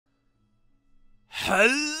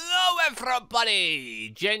Hello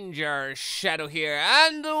everybody, Gingershadow here,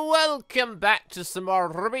 and welcome back to some more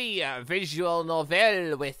RWBY visual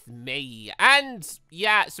novel with me. And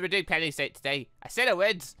yeah, so we're doing Penny's date today. I said I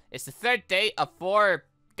would. It's the third day of 4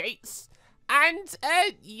 dates, and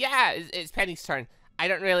yeah, it's Penny's turn. I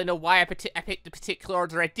don't really know why I picked the particular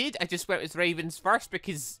order I did. I just went with Ravens first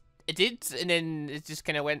because I did, and then it just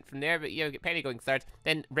kind of went from there. But yeah, we get Penny going third,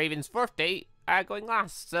 then Raven's 4th date going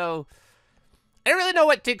last. So I don't really know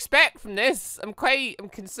what to expect from this. I'm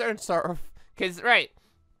concerned, sort of. Because, right,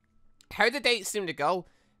 how the dates seem to go,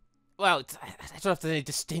 well, I don't know if there's any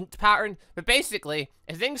distinct pattern, but basically,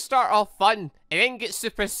 if things start off fun, it then gets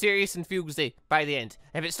super serious and fugly by the end.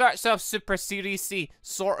 If it starts off super seriously,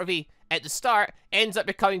 sort of-y at the start, ends up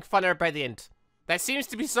becoming funner by the end. That seems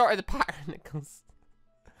to be sort of the pattern that goes.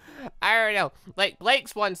 I don't know. Like,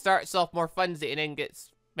 Blake's one starts off more funsy and then gets...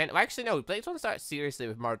 Well, actually, no. Blake's one starts seriously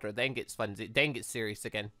with murder, then gets funsy, then gets serious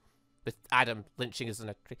again. With Adam lynching us in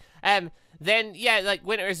a tree. Then, yeah, like,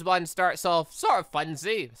 Winter's one starts off sort of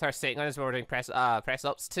funsy, with her sitting on us while we're doing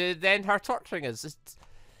press-ups, to then her torturing us.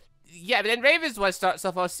 Yeah, but then Raven's one starts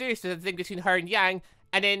off all serious with the thing between her and Yang,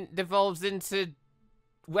 and then devolves into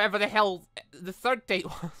whatever the hell the third date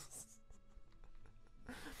was.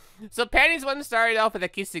 So Penny's one started off with a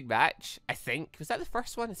kissing match, I think. Was that the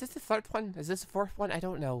first one? Is this the third one? Is this the 4th one? I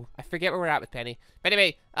don't know. I forget where we're at with Penny. But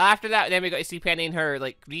anyway, after that, then we got to see Penny in her,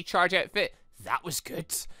 like, recharge outfit. That was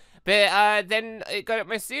good. But then it got up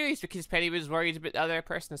more serious because Penny was worried about the other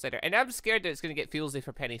person inside her. And I'm scared that it's going to get feelsy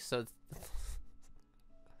for Penny, so...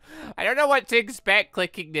 I don't know what to expect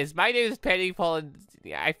clicking this. My name is Penny Paul, and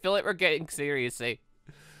yeah, I feel like we're getting seriously.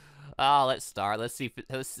 Oh, let's start. Let's see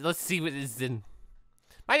what this is in.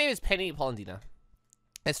 My name is Penny Paulandina.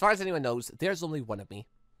 As far as anyone knows, there's only one of me.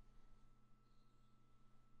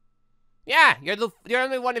 Yeah, you're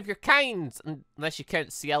only one of your kind, unless you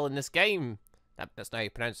count CL in this game. That's not how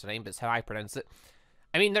you pronounce her name, but it's how I pronounce it.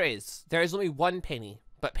 I mean, there is only one Penny,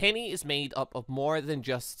 but Penny is made up of more than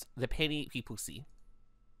just the Penny people see.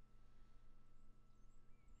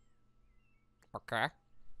 Okay.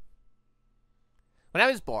 When I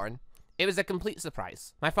was born, it was a complete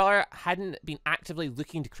surprise. My father hadn't been actively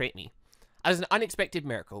looking to create me. I was an unexpected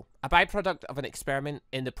miracle, a byproduct of an experiment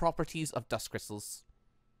in the properties of dust crystals.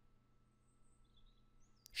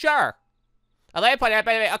 Sure. I'll let you point out,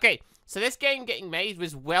 by the way, okay, so this game getting made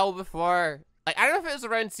was well before, like, I don't know if it was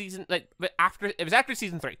around season, like, but it was after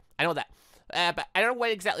season 3. I know that. But I don't know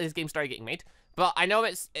when exactly this game started getting made. But I know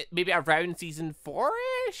it's maybe around season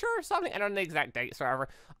 4-ish or something. I don't know the exact dates or whatever.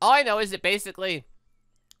 All I know is that basically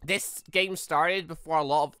this game started before a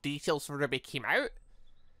lot of details for RWBY came out.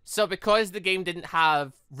 So because the game didn't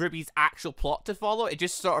have RWBY's actual plot to follow, it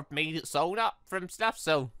just sort of made its own up from stuff.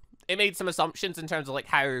 So it made some assumptions in terms of like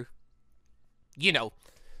how, you know,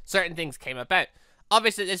 certain things came about.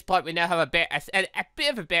 Obviously at this point we now have a bit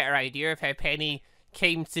of a better idea of how Penny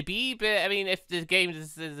came to be, but I mean, if the game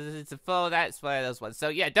is a foe, that's one of those ones. So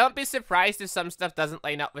yeah, don't be surprised if some stuff doesn't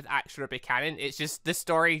line up with actual RWBY canon. It's just, the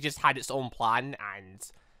story just had its own plan, and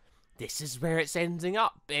this is where it's ending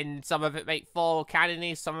up, and some of it might fall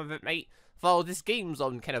canon-y, some of it might follow this game's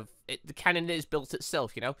own kind of, the canon is built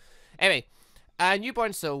itself, you know? Anyway, a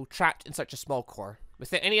newborn soul trapped in such a small core,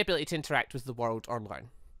 without any ability to interact with the world or learn.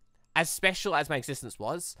 As special as my existence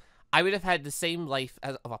was, I would have had the same life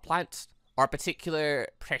as of a plant, or a particular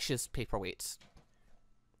precious paperweight.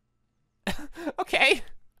 Okay.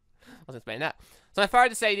 I wasn't expecting that. So my father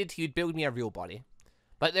decided he would build me a real body.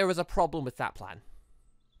 But there was a problem with that plan.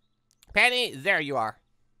 Penny, there you are.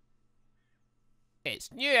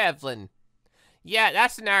 It's new Evelyn. Yeah,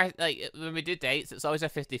 that's in our, like, when we do dates, it's always a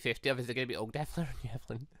 50-50 of is it going to be old Evelyn or new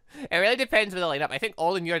Evelyn. It really depends on the lineup. I think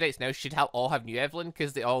all the newer dates now should all have new Evelyn,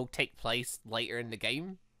 because they all take place later in the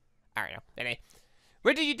game. I don't know. Anyway.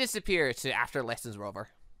 Where did you disappear to after lessons were over?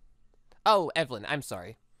 Oh, Evelyn, I'm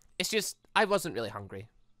sorry. It's just, I wasn't really hungry.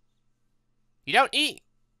 You don't eat?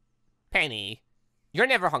 Penny, you're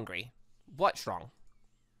never hungry. What's wrong?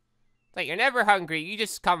 Like, you're never hungry, you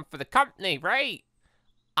just come for the company, right?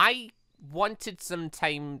 I wanted some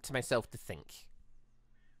time to myself to think.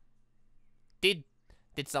 Did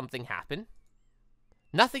something happen?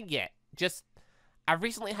 Nothing yet, just, I've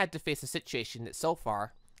recently had to face a situation that so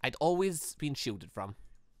far, I'd always been shielded from.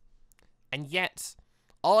 And yet,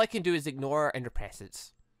 all I can do is ignore and repress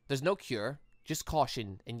it. There's no cure, just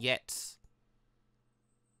caution, and yet...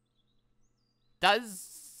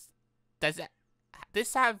 Does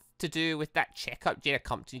this have to do with that checkup Jane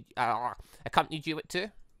accompanied you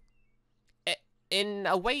to? In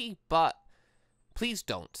a way, but please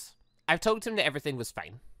don't. I've told him that everything was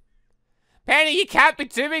fine. Penny, you can't be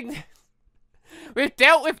doing this! We've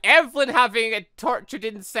dealt with Evelyn having a tortured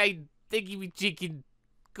inside thingy-jiggy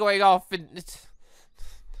going off, and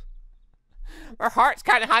our hearts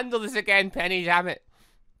can't handle this again, Penny, damn it.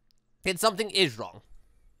 And something is wrong.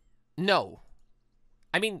 No.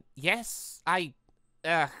 I mean, yes,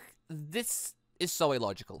 this is so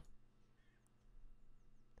illogical.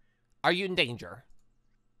 Are you in danger?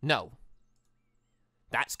 No.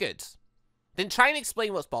 That's good. Then try and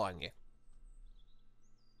explain what's bothering you.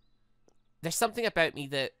 There's something about me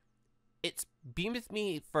that it's been with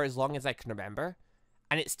me for as long as I can remember,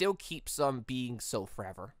 and it still keeps on being so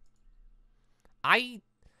forever. I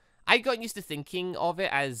got used to thinking of it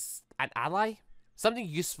as an ally, something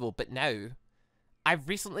useful, but now I've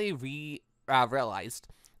recently realized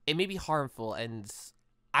it may be harmful, and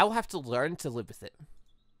I'll have to learn to live with it.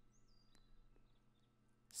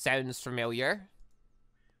 Sounds familiar?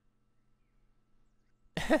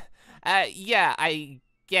 Yeah, I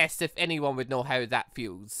guess if anyone would know how that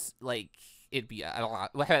feels, like, it'd be, I don't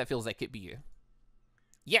know, how that feels like it'd be you.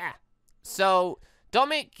 Yeah, so don't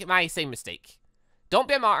make my same mistake. Don't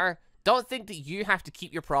be a martyr. Don't think that you have to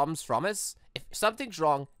keep your problems from us. If something's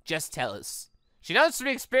wrong, just tell us. She knows from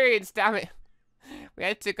experience, damn it. We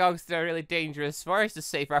had to go through a really dangerous forest to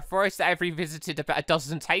save our forest that I've revisited about a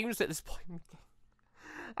dozen times at this point.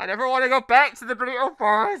 I never want to go back to the brutal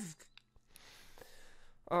forest.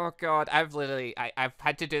 Oh god, I've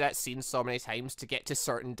had to do that scene so many times to get to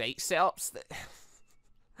certain date setups that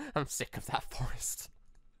I'm sick of that forest.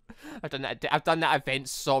 I've done that event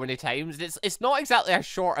so many times. It's not exactly a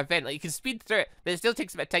short event. Like, you can speed through it, but it still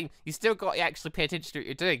takes a bit of time. You still got to actually pay attention to what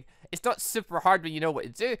you're doing. It's not super hard when you know what to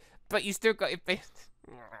do, but you still got to pay.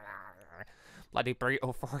 Bloody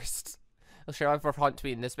brutal forest. I'll show ever haunt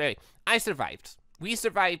me in this way. I survived. We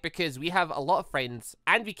survived because we have a lot of friends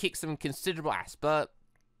and we kicked some considerable ass, but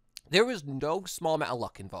there was no small amount of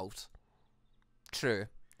luck involved. True.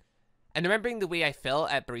 And remembering the way I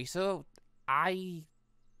felt at Bariso,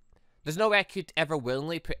 there's no way I could ever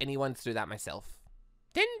willingly put anyone through that myself.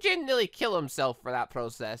 Didn't Jin nearly kill himself for that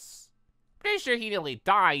process? Pretty sure he nearly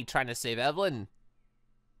died trying to save Evelyn.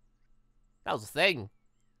 That was a thing.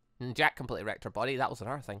 And Jack completely wrecked her body. That was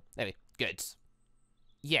another thing. Anyway, good.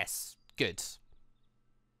 Yes, good.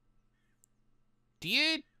 Do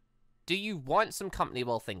you want some company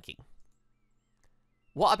while thinking?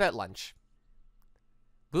 What about lunch?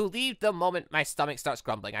 We'll leave the moment my stomach starts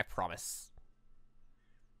grumbling, I promise.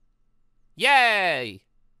 Yay!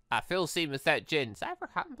 A full scene without Jin. Has that ever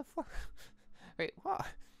happened before? Wait, what?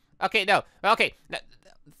 Okay, no. Okay. No,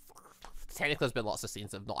 technically, there's been lots of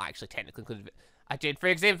scenes that have not actually technically included a Jin. For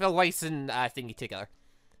example, Weiss and Thingy together.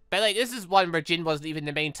 But, like, this is one where Jin wasn't even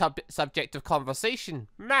the main subject of conversation.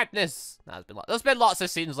 Madness! There's been lots of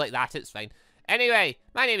scenes like that, it's fine. Anyway,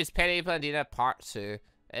 my name is Penny Blandina, part 2.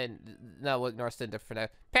 And, no, we'll ignore Cinder for now.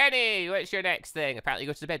 Penny, what's your next thing? Apparently,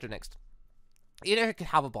 go to the bedroom next. You know who could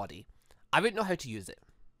have a body? I wouldn't know how to use it.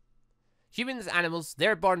 Humans, animals,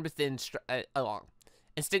 they're born with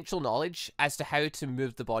instinctual knowledge as to how to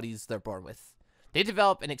move the bodies they're born with. They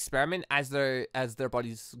develop and experiment as their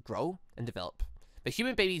bodies grow and develop. But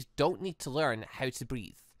human babies don't need to learn how to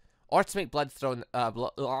breathe, or to make blood flow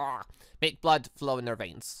in their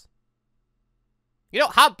veins. You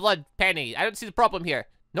don't have blood, Penny. I don't see the problem here.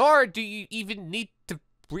 Nor do you even need to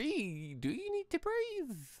breathe. Do you need to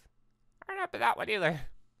breathe? I don't know about that one either.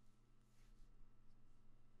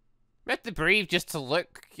 You have to breathe just to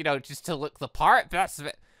look, just to look the part. But that's a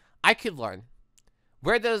bit. I could learn.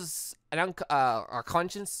 Where there's a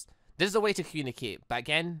conscience, there's a way to communicate. But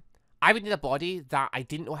again, I would need a body that I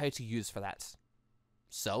didn't know how to use for that.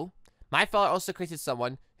 So, my father also created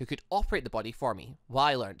someone who could operate the body for me while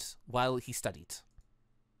I learned, while he studied.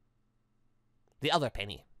 The other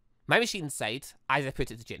Penny. My machine side, as I put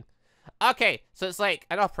it to Jin. Okay, so it's like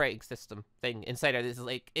an operating system thing inside her.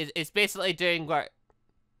 It's basically doing what...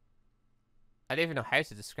 I don't even know how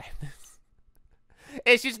to describe this.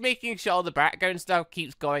 It's just making sure all the background stuff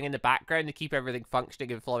keeps going in the background to keep everything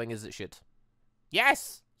functioning and flowing as it should.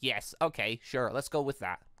 Yes! Yes, okay, sure, let's go with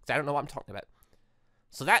that. Because I don't know what I'm talking about.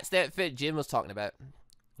 So that's the outfit Jin was talking about.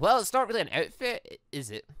 Well, it's not really an outfit, is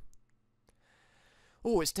it?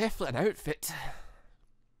 Oh, it's definitely an outfit.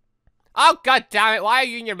 Oh, god damn it, why are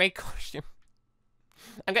you in your maid costume?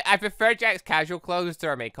 I prefer Jack's casual clothes to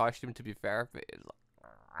our maid costume, to be fair, but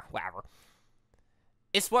whatever.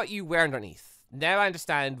 It's what you wear underneath. Now I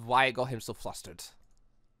understand why it got him so flustered.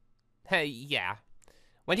 Hey, yeah.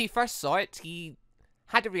 When he first saw it, he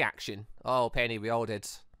had a reaction. Oh, Penny, we all did.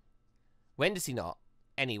 When does he not?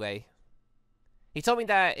 Anyway. He told me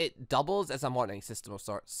that it doubles as a monitoring system of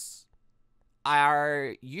sorts.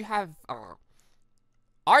 You have...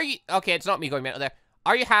 Are you... Okay, it's not me going mental there.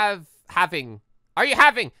 Are you having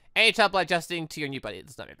any trouble adjusting to your new body?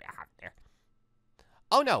 It's not maybe I have there.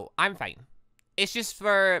 Oh no, I'm fine. It's just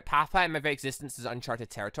for Papa and my very existence is uncharted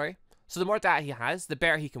territory. So the more data he has, the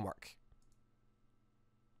better he can work.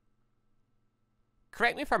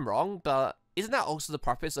 Correct me if I'm wrong, but isn't that also the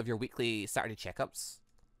purpose of your weekly Saturday checkups?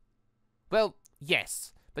 Well,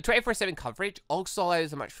 yes, but 24/7 coverage also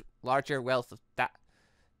allows a much larger wealth of that.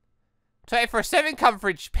 24/7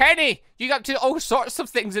 coverage, Penny! You got to do all sorts of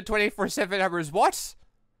things in 24/7 hours, what?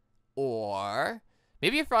 Or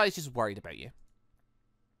maybe your father's just worried about you.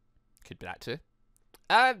 Could be that too.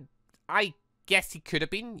 I guess he could have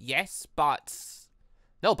been, yes, but...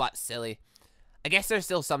 No, but silly. I guess there's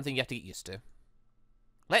still something you have to get used to.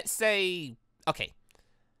 Let's say... Okay.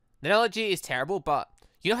 The analogy is terrible, but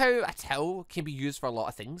you know how a towel can be used for a lot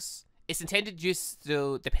of things? Its intended use,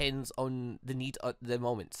 though, depends on the need at the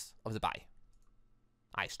moment of the buy.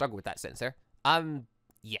 I struggle with that sentence there.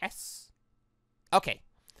 Yes? Okay.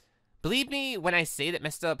 Believe me when I say that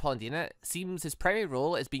Mr. Polendina seems his primary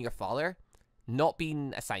role as being your father, not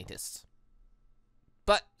being a scientist.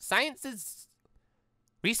 But science is...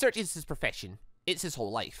 Research is his profession. It's his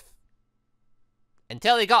whole life.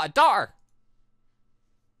 Until he got a daughter!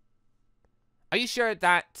 Are you sure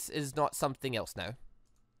that is not something else now?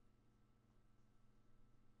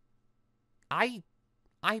 I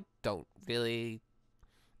don't really...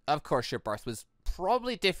 Of course your birth was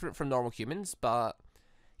probably different from normal humans, but...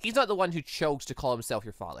 He's not the one who chose to call himself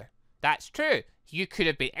your father. That's true. You could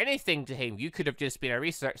have been anything to him. You could have just been a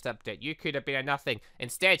research subject. You could have been a nothing.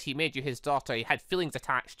 Instead, he made you his daughter. He had feelings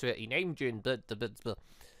attached to it. He named you and blah, blah, blah, blah.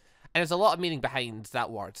 And there's a lot of meaning behind that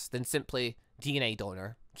word than simply DNA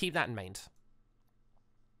donor. Keep that in mind.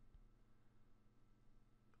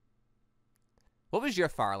 What was your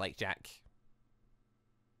father like, Jack?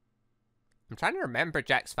 I'm trying to remember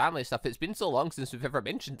Jack's family stuff. It's been so long since we've ever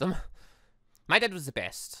mentioned them. My dad was the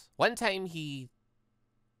best. One time he...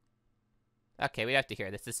 Okay, we have to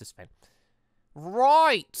hear this. This is fine.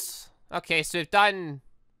 Right. Okay, so we've done...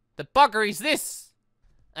 The buggery's this.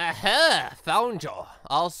 Aha, found you.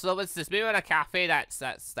 Also, what's this? Maybe on a cafe.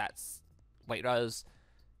 That's White Rose.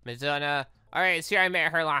 Madonna. Alright, so here I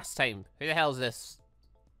met her last time. Who the hell is this?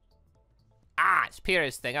 Ah, it's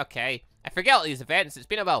Pyrrha's thing. Okay. I forget all these events. It's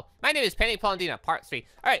been a while. My name is Penny Polendina, part 3.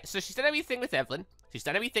 Alright, so she's done a wee thing with Evelyn. She's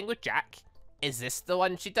done a wee thing with Jack. Is this the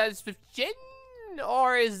one she does with Jin?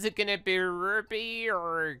 Or is it gonna be RWBY?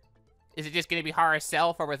 Or is it just gonna be her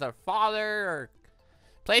herself or with her father? Or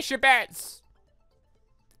place your bets.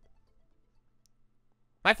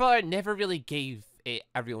 My father never really gave it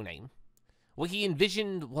a real name. What he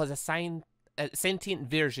envisioned was a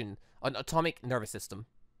sentient version of an atomic nervous system.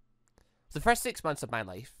 For the first 6 months of my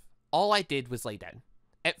life, all I did was lay down.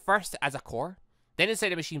 At first as a core, then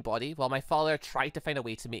inside a machine body, while my father tried to find a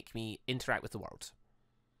way to make me interact with the world.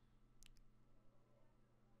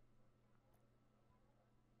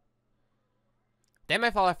 Then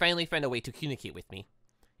my father finally found a way to communicate with me.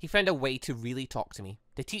 He found a way to really talk to me,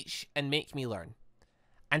 to teach and make me learn,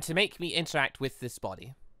 and to make me interact with this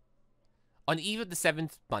body. On the eve of the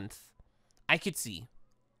 7th month, I could see.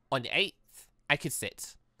 On the 8th, I could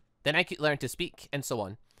sit. Then I could learn to speak, and so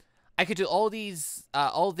on. I could do all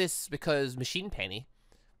this because Machine Penny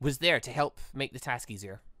was there to help make the task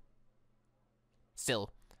easier.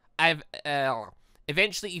 Still, I've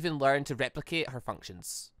eventually even learned to replicate her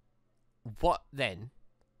functions. What then?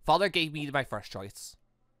 Father gave me my first choice.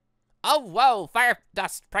 Oh wow, fire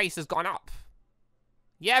dust price has gone up.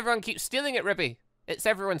 Yeah, everyone keeps stealing it, RWBY. It's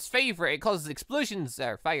everyone's favorite. It causes explosions,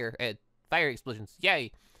 fire explosions.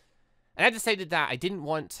 Yay. And I decided that I didn't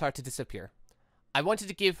want her to disappear. I wanted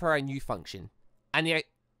to give her a new function. And the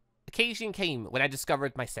occasion came when I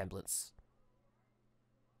discovered my semblance.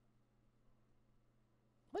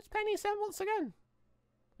 What's Penny's semblance again?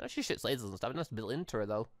 Oh, she shoots lasers and stuff. That's built into her,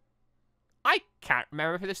 though. I can't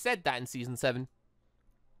remember if they've said that in Season 7.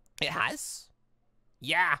 It has?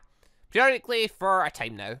 Yeah. Periodically for a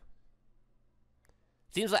time now.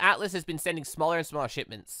 Seems like Atlas has been sending smaller and smaller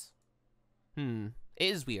shipments. It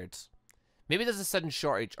is weird. Maybe there's a sudden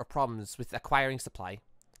shortage or problems with acquiring supply.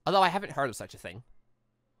 Although I haven't heard of such a thing.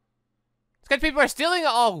 It's because people are stealing it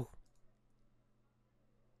all!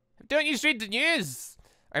 Don't you read the news?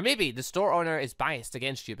 Or maybe the store owner is biased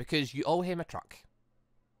against you because you owe him a truck.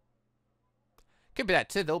 Could be that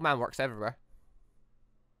too, the old man works everywhere.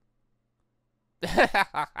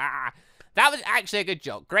 That was actually a good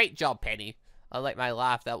joke. Great job, Penny. I like my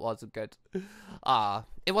laugh, that wasn't good.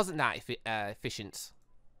 It wasn't that efficient.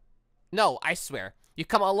 No, I swear. You've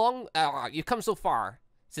come so far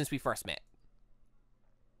since we first met.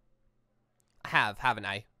 I have, haven't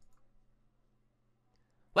I?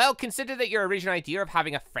 Well, consider that your original idea of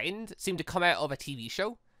having a friend seemed to come out of a TV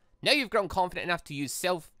show. Now you've grown confident enough to use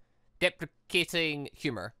self-deprecating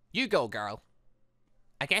humor. You go, girl.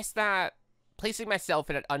 I guess that placing myself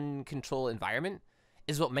in an uncontrolled environment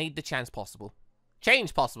is what made the change possible.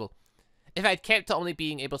 If I'd kept to only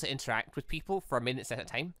being able to interact with people for minutes at a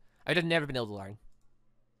time, I'd have never been able to learn.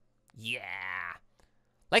 Yeah.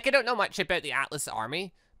 Like, I don't know much about the Atlas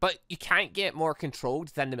army, but you can't get more controlled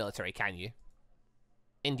than the military, can you?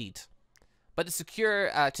 Indeed. But to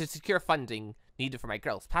secure funding needed for my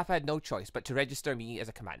growth, Papa had no choice but to register me as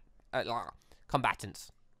a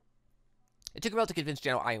combatant. It took a while to convince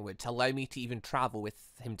General Ironwood to allow me to even travel with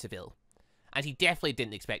him to Ville. And he definitely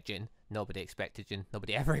didn't expect Jin. Nobody expected Jin.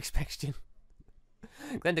 Nobody ever expects Jin.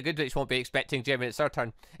 Glenda Goodrich won't be expecting Jin when it's our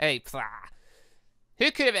turn. Hey,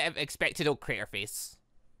 who could have expected old Craterface?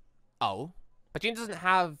 Oh, but Jin doesn't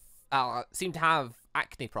have, seem to have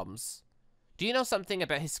acne problems. Do you know something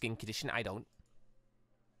about his skin condition? I don't.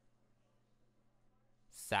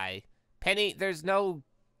 Sigh. Penny, there's no...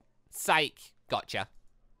 Psych. Gotcha.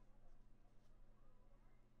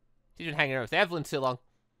 She's been hanging around with Evelyn too long.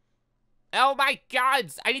 Oh my god!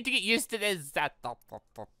 I need to get used to this.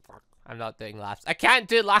 I'm not doing laughs. I can't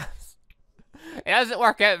do laughs. It doesn't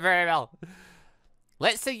work out very well.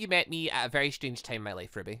 Let's say you met me at a very strange time in my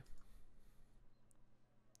life, RWBY.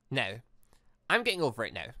 Now, I'm getting over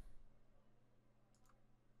it now.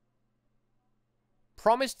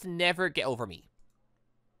 Promise to never get over me.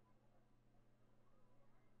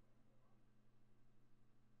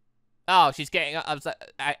 Oh, she's getting...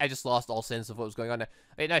 I just lost all sense of what was going on there.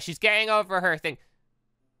 Wait, no, she's getting over her thing.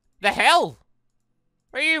 The hell?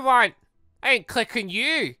 What do you want? I ain't clicking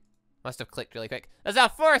you. Must have clicked really quick. There's a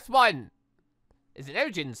fourth one. Is it now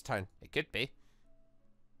Jin's turn? It could be.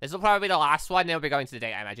 This will probably be the last one. They'll be going to the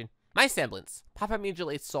date, I imagine. My semblance. Papa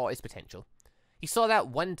immediately saw its potential. He saw that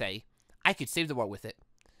one day I could save the world with it.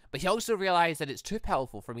 But he also realized that it's too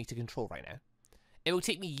powerful for me to control right now. It will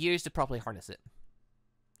take me years to properly harness it.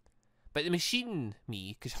 But the machine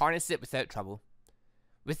me could harness it without trouble.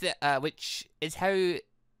 With it, which is how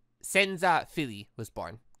Senza Philly was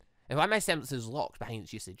born. And why my semblance is locked behind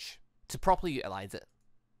its usage. To properly utilize it.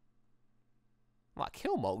 What,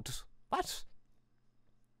 kill mode? What?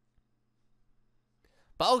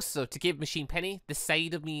 But also, to give Machine Penny the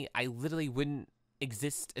side of me I literally wouldn't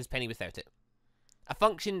exist as Penny without it. A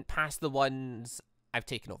function past the ones I've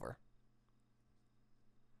taken over.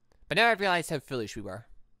 But now I realize how foolish we were.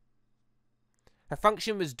 Her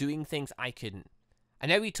function was doing things I couldn't.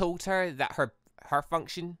 And now we told her that her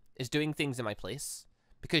function is doing things in my place.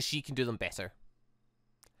 Because she can do them better.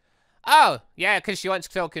 Oh, yeah, because she wants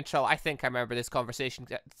full control. I think I remember this conversation.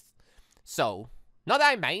 So, not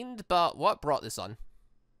that I mind, but what brought this on?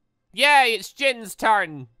 Yay, it's Jin's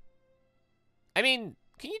turn! I mean,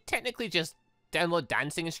 can you technically just download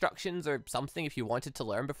dancing instructions or something if you wanted to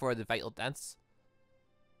learn before the vital dance?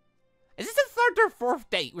 Is this the third or fourth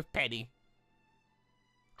date with Penny?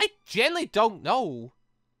 I generally don't know.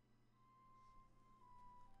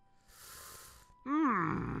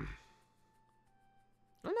 I'm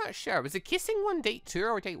not sure. Was it kissing one date 2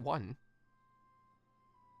 or date 1?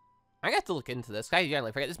 I have to look into this. I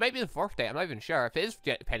generally forget. This might be the 4th date. I'm not even sure. If it is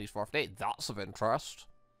Penny's 4th date, that's of interest.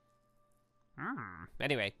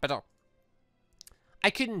 Anyway, but I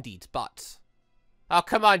could indeed, but... Oh,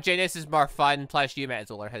 come on, Jane. This is more fun. Plus, you might as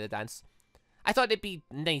well learn how to dance. I thought it'd be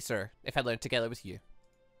nicer if I learned together with you.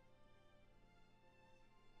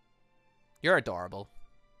 You're adorable.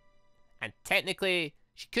 And technically,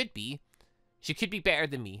 she could be better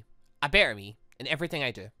than me. A better me in everything I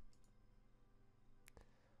do.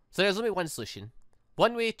 So there's only one solution.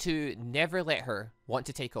 One way to never let her want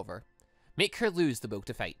to take over. Make her lose the will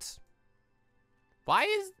to fight. Why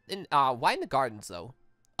in the gardens though?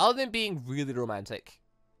 Other than being really romantic.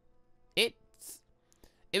 It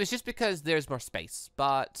was just because there's more space,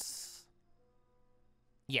 but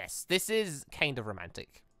yes, this is kind of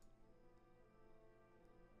romantic.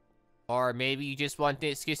 Or maybe you just want an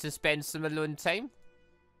excuse to spend some alone time?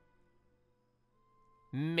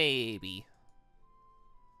 Maybe.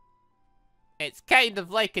 It's kind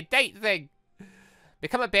of like a date thing.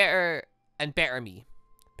 Become a better and better me.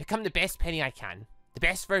 Become the best Penny I can. The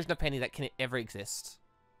best version of Penny that can ever exist.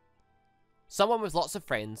 Someone with lots of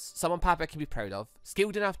friends. Someone Papa can be proud of.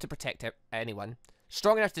 Skilled enough to protect anyone.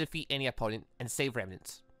 Strong enough to defeat any opponent and save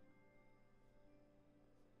remnants.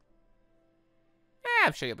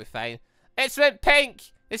 I'm sure you'll be fine. It's went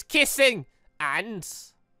pink. It's kissing. And...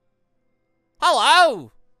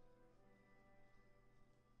 Hello!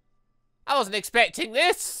 I wasn't expecting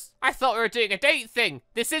this. I thought we were doing a date thing.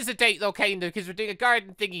 This is a date though, kinda, because we're doing a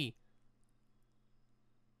garden thingy.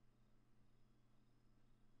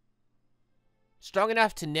 Strong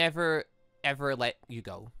enough to never, ever let you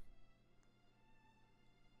go.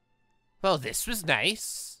 Well, this was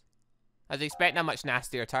nice. I was expecting a much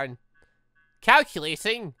nastier turn.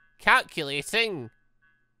 Calculating. Calculating.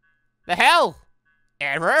 The hell?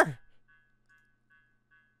 Error?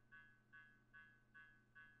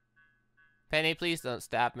 Penny, please don't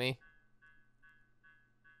stab me.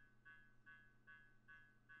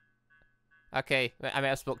 Okay, I may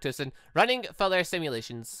have spoke too soon. Running filler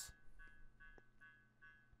simulations.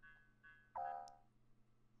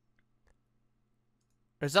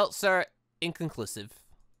 Results are inconclusive.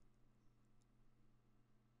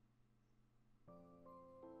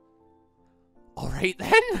 Alright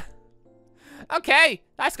then. Okay,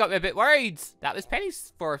 that's got me a bit worried. That was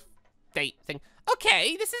Penny's fourth date thing.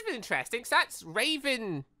 Okay, this has been interesting. So that's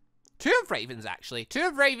Raven. 2 of Raven's, actually. 2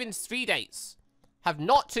 of Raven's 3 dates have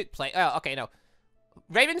not took place. Oh, okay, no.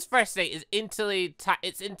 Raven's first date is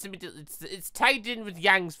it's tied in with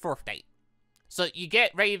Yang's 4th date. So you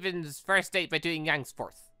get Raven's first date by doing Yang's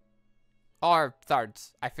 4th. Or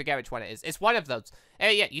 3rd. I forget which one it is. It's one of those.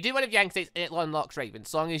 Yeah, you do one of Yang's dates and it unlocks Raven.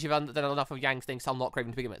 So long as you've done enough of Yang's things to unlock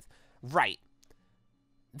Raven to begin with. Right.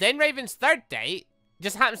 Then Raven's 3rd date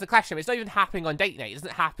just happens to clash him. It's not even happening on date night. It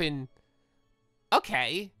doesn't happen.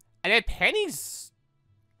 Okay. And then Penny's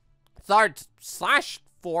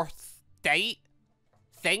 3rd/4th date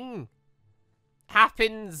thing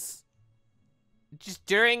happens just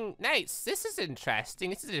during nights. This is interesting.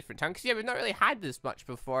 This is a different time because yeah, we've not really had this much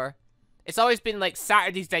before. It's always been like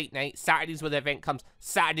Saturday's date night, Saturdays where the event comes,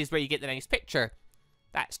 Saturdays where you get the nice picture.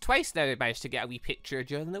 That's twice now we managed to get a wee picture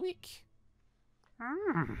during the week.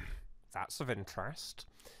 That's of interest.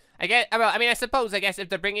 I guess if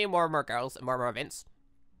they're bringing in more and more girls and more and more events,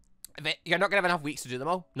 you're not going to have enough weeks to do them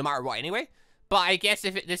all, no matter what anyway. But I guess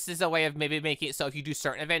if this is a way of maybe making it so if you do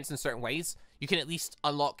certain events in certain ways, you can at least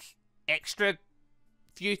unlock extra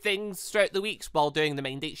few things throughout the weeks while doing the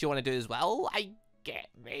main dates you want to do as well. I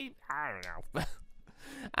don't know.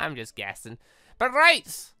 I'm just guessing. But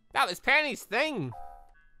right, that was Penny's thing.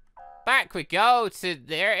 Back we go to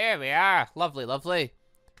there. Here we are. Lovely, lovely.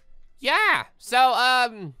 Yeah.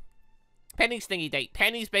 So Penny's thingy date.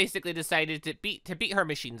 Penny's basically decided to beat her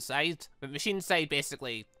machine side. But machine side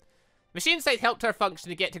helped her function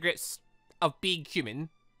to get to grips of being human.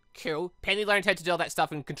 Cool. Penny learned how to do all that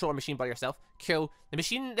stuff and control a machine by herself. Cool. The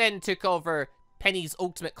machine then took over Penny's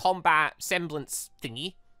ultimate combat semblance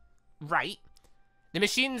thingy. Right. The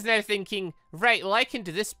machine's now thinking, right, well, I can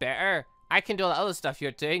do this better. I can do all that other stuff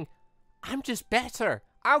you're doing. I'm just better.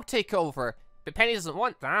 I'll take over. But Penny doesn't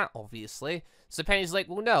want that, obviously. So Penny's like,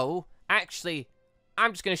 well, no. Actually,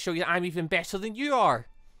 I'm just going to show you that I'm even better than you are.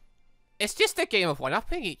 It's just a game of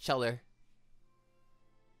one-upping each other.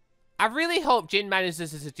 I really hope Jin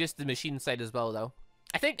manages to seduce the machine side as well, though.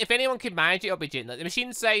 I think if anyone could manage it, it'll be Jin. Like, the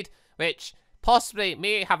machine side, which possibly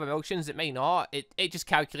may have emotions, it may not. It just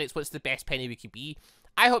calculates what's the best Penny we could be.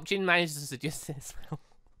 I hope Jin manages to seduce it as well.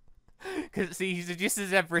 Because, see, he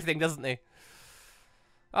seduces everything, doesn't he?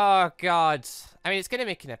 Oh, God. I mean, it's going to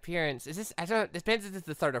make an appearance. Is this, it depends if this is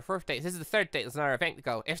the 3rd or 4th date. If this is the 3rd date, there's another event to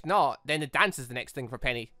go. If not, then the dance is the next thing for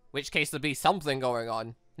Penny. In which case, there'll be something going on.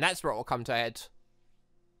 And that's where it will come to a head.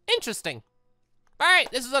 Interesting. Alright,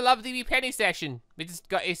 this is a lovely wee Penny session. We just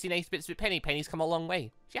got to see nice bits with Penny. Penny's come a long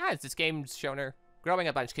way. She has. This game's shown her growing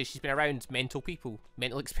a bunch because she's been around mental people.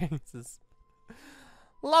 Mental experiences.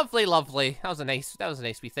 Lovely, lovely. That was a nice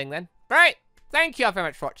wee thing then. Right. Thank you all very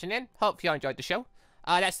much for watching then. Hope you enjoyed the show.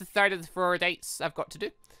 That's the 3rd of the 4 dates I've got to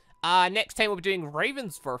do. Next time we'll be doing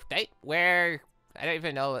Raven's 4th date, where I don't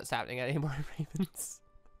even know what's happening anymore in Ravens.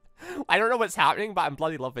 I don't know what's happening, but I'm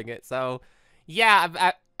bloody loving it. So,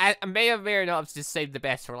 yeah, I may or may not have just saved the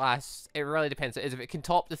best for last. It really depends. If it can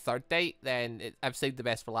top the 3rd date, then I've saved the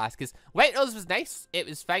best for last. Because White Rose was nice. It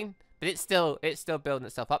was fine. But it's still building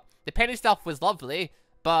itself up. The Penny stuff was lovely.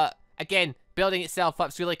 But, again, building itself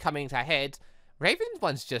up's really coming to a head. Raven's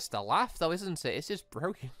one's just a laugh, though, isn't it? It's just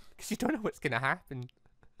broken. Because you don't know what's going to happen.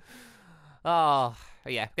 Oh,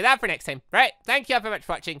 yeah. Get that for next time. Right. Thank you all very much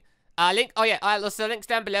for watching. There's the links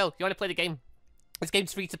down below if you want to play the game. This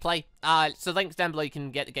game's free to play. So links down below, you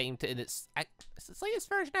can get the game in its latest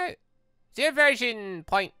version out. Is there version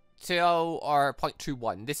 0.20 or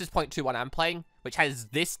 0.21? This is 0.21 I'm playing, which has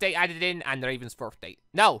this date added in and the Raven's 4th date.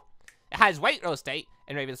 No, it has White Rose date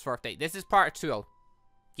and Raven's 4th date. This is part 2.0.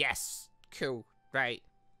 Yes, cool. Right,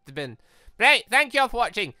 right. Thank you all for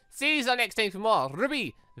watching. See you all next time for more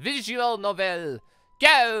RWBY visual novel.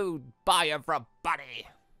 Goodbye, everybody.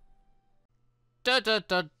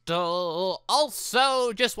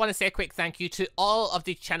 Also, just want to say a quick thank you to all of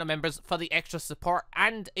the channel members for the extra support,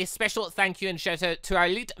 and a special thank you and shout out to our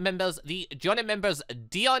elite members, the Johnny members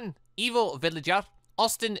Dion, Evo Villager,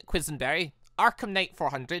 Austin Quisenberry, Arkham Knight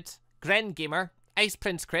 400, Gren Gamer, Ice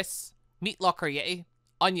Prince Chris, Meatlocker Yeti,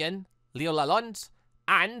 Onion, Leo Lalonde,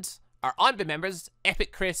 and our ANBU members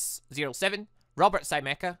Epic Chris 07, Robert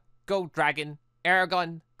Scimeca, Golddragon,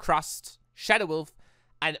 Eragon, Crust, Shadow Wolf,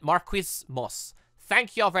 and Marquis Moss.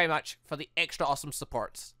 Thank you all very much for the extra awesome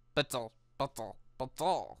support. Battle.